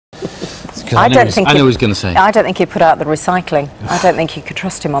I know what he was going to say. I don't think he'd put out the recycling. I don't think you could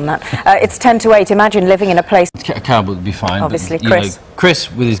trust him on that. It's 10 to 8. Imagine living in a place... Cowboy would be fine. Obviously, but, Chris.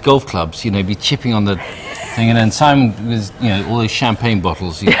 Chris, with his golf clubs, be chipping on the thing, and then Simon with, all those champagne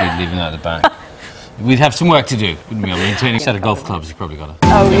bottles he'd be leaving out the back. We'd have some work to do, wouldn't we? Maintaining a set of golf clubs, you've probably got to...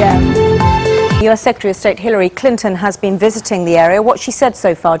 Oh, yeah. US Secretary of State Hillary Clinton has been visiting the area. What she said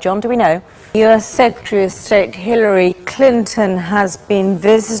so far, John, do we know? US Secretary of State Hillary Clinton has been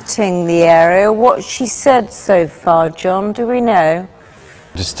visiting the area. What she said so far, John, do we know?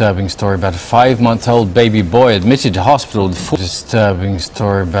 Disturbing story about a 5-month-old baby boy admitted to hospital. Disturbing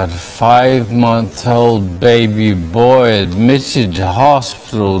story about a 5-month-old baby boy admitted to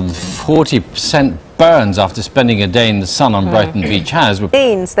hospital with 40% burns after spending a day in the sun on Brighton Beach.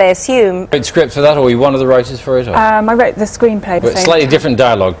 Deans, they assume. Wrote script for that, or were you one of the writers for it? Or? I wrote the screenplay. But slightly different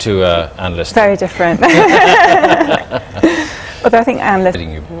dialogue to Anne Lister. Very different. Although I think Anne Lister...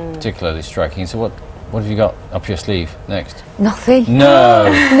 You particularly striking. So what have you got up your sleeve next? Nothing. No.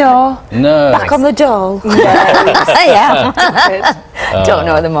 No. Back on the dole. Yeah. Don't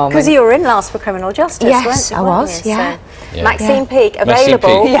know at the moment. Because you were in last for Criminal Justice, yes, weren't you? I was, yeah. So, Maxine Peake,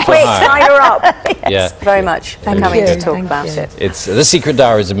 available. Maxine Peake. Quick, sign her up. Yes. Very much for coming to talk about it. It's The Secret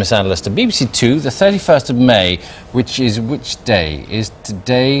Diaries of Miss Anne Lister, BBC Two, the 31st of May, which is which day? Is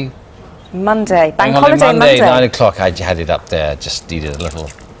today... Monday. Bank holiday Monday, 9 o'clock. I had it up there, just needed a little...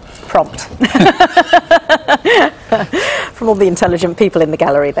 prompt. From all the intelligent people in the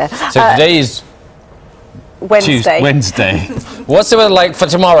gallery there. So today is... Wednesday. Wednesday. What's the weather like for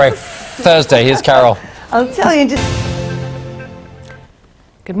tomorrow? Thursday. Here's Carol. I'll tell you just...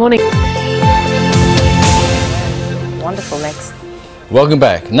 Good morning. Wonderful, Lex. Welcome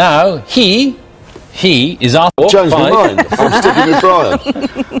back. Now, he is our... Changed my mind. I'm sticking with Brian.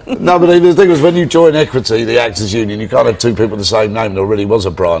 No, but the thing was, when you join Equity, the Actors Union, you can't have two people with the same name. There really was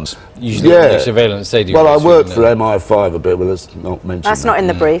a Brian. Usually surveillance they do. Well, I worked for MI5 a bit, but let's not mention That's not in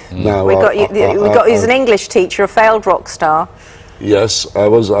the brief. No. We got you as an English teacher, a failed rock star. Yes, I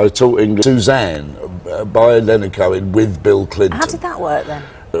was. I taught English. Suzanne by Leonard Cohen with Bill Clinton. How did that work then?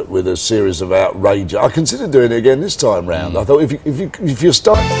 With a series of outrage. I considered doing it again this time round. I thought if you're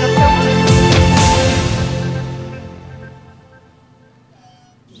starting...